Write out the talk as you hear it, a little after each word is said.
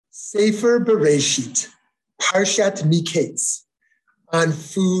Sefer Bereshit, Parshat Miketz, on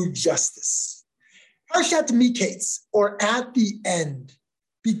food justice. Parshat Miketz, or at the end,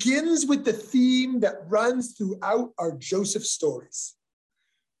 begins with the theme that runs throughout our Joseph stories: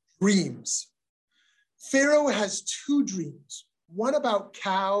 dreams. Pharaoh has two dreams, one about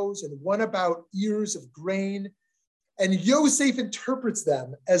cows and one about ears of grain, and Yosef interprets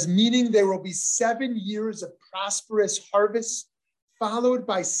them as meaning there will be 7 years of prosperous harvest, followed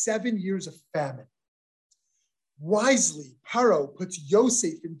by 7 years of famine. Wisely, Paro puts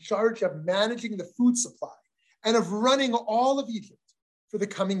Yosef in charge of managing the food supply and of running all of Egypt for the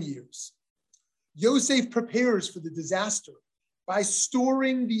coming years. Yosef prepares for the disaster by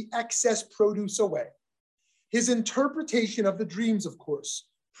storing the excess produce away. His interpretation of the dreams, of course,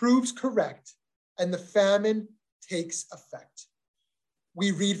 proves correct, and the famine takes effect.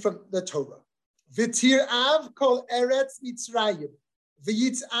 We read from the Torah, V'tir av kol eretz Mitzrayim,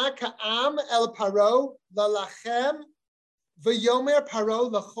 v'yitz'ak ha'am el Paro lalachem, v'yomer Paro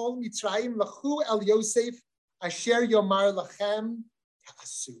lachol Mitzrayim lachu el Yosef asher yomar lachem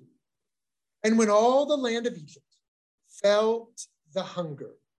ta'asu. And when all the land of Egypt felt the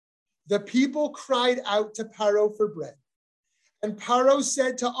hunger, the people cried out to Paro for bread. And Paro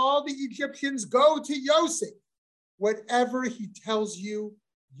said to all the Egyptians, go to Yosef. Whatever he tells you,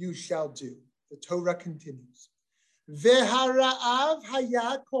 you shall do. The Torah continues. Ve'hara'av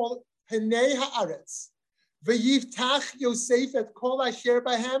haya kol penei ha'aretz, ve'yiftach Yosef et kol asher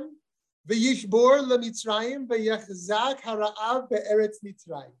bahem, ve'yishbor le'mitzrayim, ve'yachzak hara'av be'eretz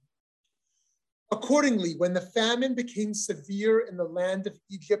Mitzrayim. Accordingly, when the famine became severe in the land of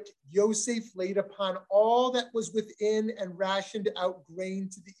Egypt, Yosef laid upon all that was within and rationed out grain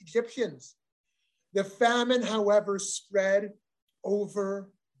to the Egyptians. The famine, however, spread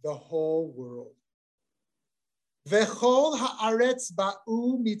over the whole world. V'chol haaretz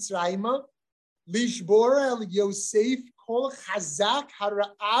ba'u Mitzrayima, lishbor el Yosef kol chazak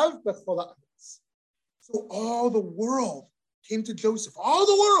hara'av b'chol haaretz. So all the world came to Joseph, all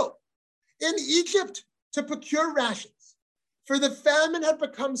the world, in Egypt to procure rations, for the famine had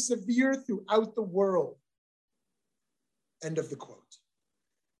become severe throughout the world. End of the quote.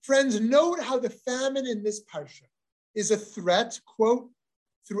 Friends, note how the famine in this parsha is a threat, quote,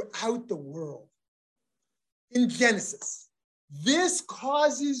 throughout the world. In Genesis, this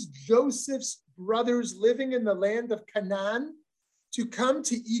causes Joseph's brothers living in the land of Canaan to come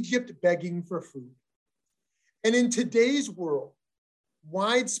to Egypt begging for food. And in today's world,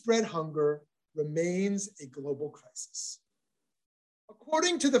 widespread hunger remains a global crisis.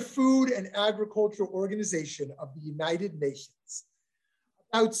 According to the Food and Agriculture Organization of the United Nations,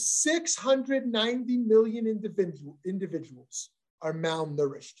 about 690 million individuals are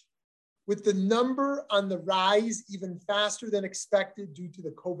malnourished, with the number on the rise even faster than expected due to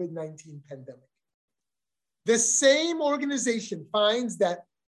the COVID-19 pandemic. The same organization finds that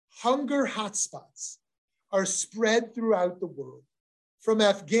hunger hotspots are spread throughout the world, from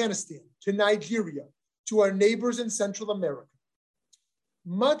Afghanistan to Nigeria to our neighbors in Central America.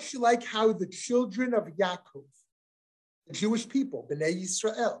 Much like how the children of Yaakov, the Jewish people, Bnei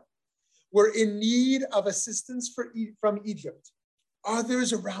Yisrael, were in need of assistance from Egypt,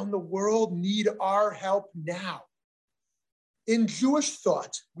 others around the world need our help now. In Jewish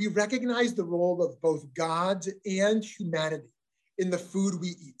thought, we recognize the role of both God and humanity in the food we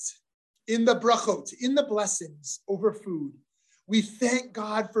eat, in the brachot, in the blessings over food. We thank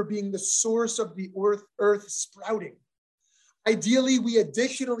God for being the source of the earth sprouting. Ideally, we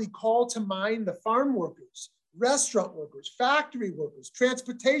additionally call to mind the farm workers, restaurant workers, factory workers,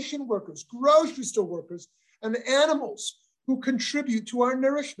 transportation workers, grocery store workers, and the animals who contribute to our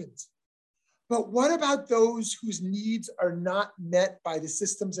nourishment. But what about those whose needs are not met by the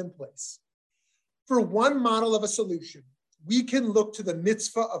systems in place? For one model of a solution, we can look to the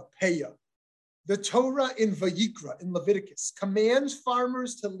mitzvah of Peah. The Torah in Vayikra, in Leviticus, commands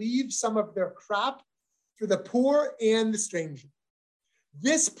farmers to leave some of their crop for the poor and the stranger.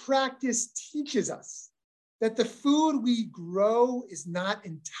 This practice teaches us that the food we grow is not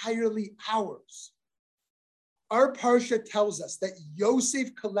entirely ours. Our parsha tells us that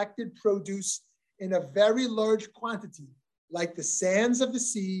Yosef collected produce in a very large quantity, like the sands of the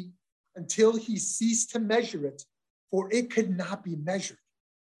sea, until he ceased to measure it, for it could not be measured.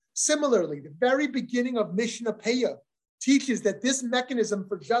 Similarly, the very beginning of Mishnah Peah teaches that this mechanism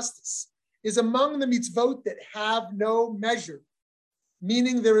for justice is among the mitzvot that have no measure,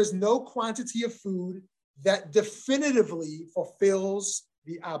 meaning there is no quantity of food that definitively fulfills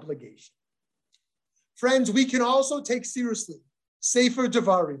the obligation. Friends, we can also take seriously Sefer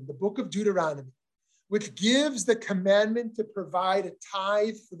Devarim, the book of Deuteronomy, which gives the commandment to provide a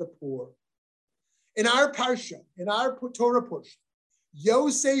tithe for the poor. In our parsha, in our Torah portion,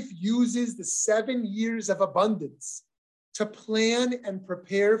 Yosef uses the 7 years of abundance to plan and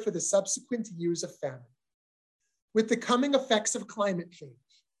prepare for the subsequent years of famine. With the coming effects of climate change,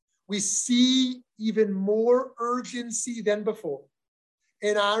 we see even more urgency than before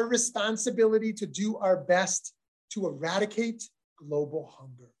in our responsibility to do our best to eradicate global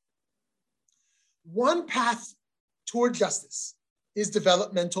hunger. One path toward justice is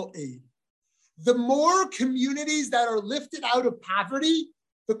developmental aid. The more communities that are lifted out of poverty,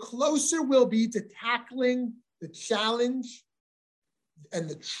 the closer we'll be to tackling the challenge and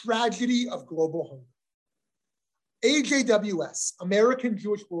the tragedy of global hunger. AJWS, American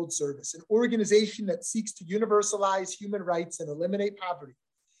Jewish World Service, an organization that seeks to universalize human rights and eliminate poverty,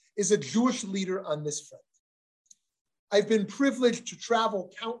 is a Jewish leader on this front. I've been privileged to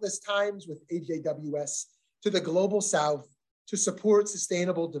travel countless times with AJWS to the Global South to support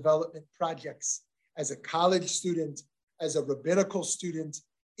sustainable development projects as a college student, as a rabbinical student,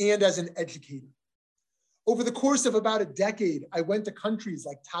 and as an educator. Over the course of about a decade, I went to countries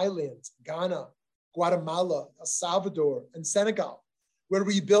like Thailand, Ghana, Guatemala, El Salvador, and Senegal, where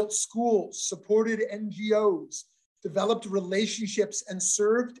we built schools, supported NGOs, developed relationships, and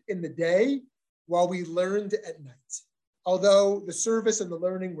served in the day while we learned at night, although the service and the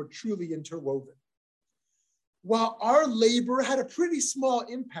learning were truly interwoven. While our labor had a pretty small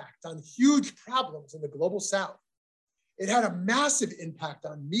impact on huge problems in the global South, it had a massive impact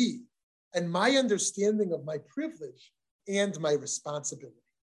on me and my understanding of my privilege and my responsibility.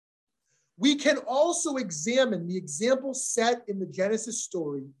 We can also examine the example set in the Genesis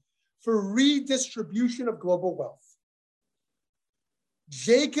story for redistribution of global wealth.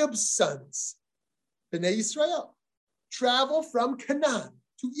 Jacob's sons, Bnei Israel, travel from Canaan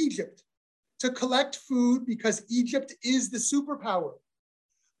to Egypt to collect food because Egypt is the superpower.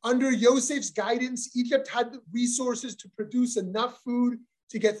 Under Yosef's guidance, Egypt had the resources to produce enough food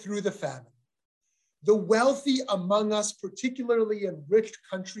to get through the famine. The wealthy among us, particularly in rich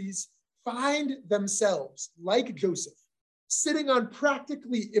countries, find themselves, like Joseph, sitting on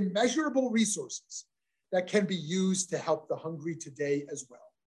practically immeasurable resources that can be used to help the hungry today as well.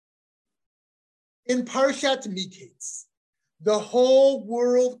 In Parshat Miketz, the whole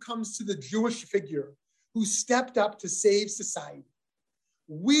world comes to the Jewish figure who stepped up to save society.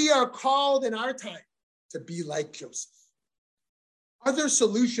 We are called in our time to be like Joseph. Other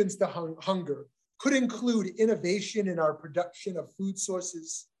solutions to hunger could include innovation in our production of food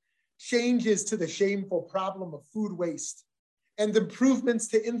sources, changes to the shameful problem of food waste, and improvements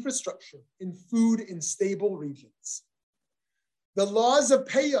to infrastructure in food in stable regions. The laws of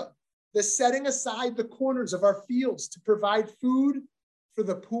Peah, the setting aside the corners of our fields to provide food for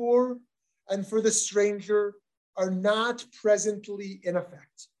the poor and for the stranger, are not presently in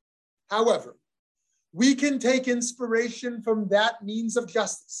effect. However, we can take inspiration from that means of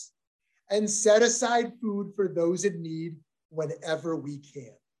justice and set aside food for those in need whenever we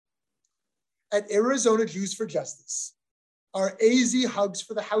can. At Arizona Jews for Justice, our AZ Hugs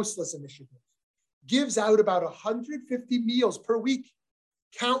for the Houseless initiative gives out about 150 meals per week,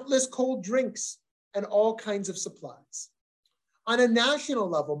 countless cold drinks, and all kinds of supplies. On a national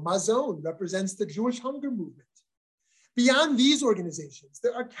level, Mazon represents the Jewish hunger movement. Beyond these organizations,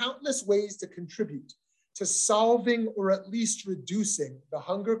 there are countless ways to contribute to solving or at least reducing the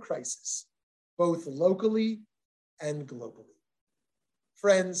hunger crisis, both locally and globally.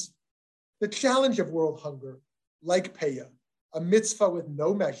 Friends, the challenge of world hunger, like Peah, a mitzvah with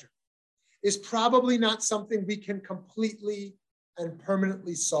no measure, is probably not something we can completely and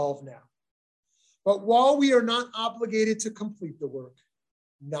permanently solve now. But while we are not obligated to complete the work,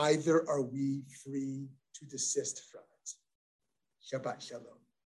 neither are we free to desist from it. Shabbat Shalom.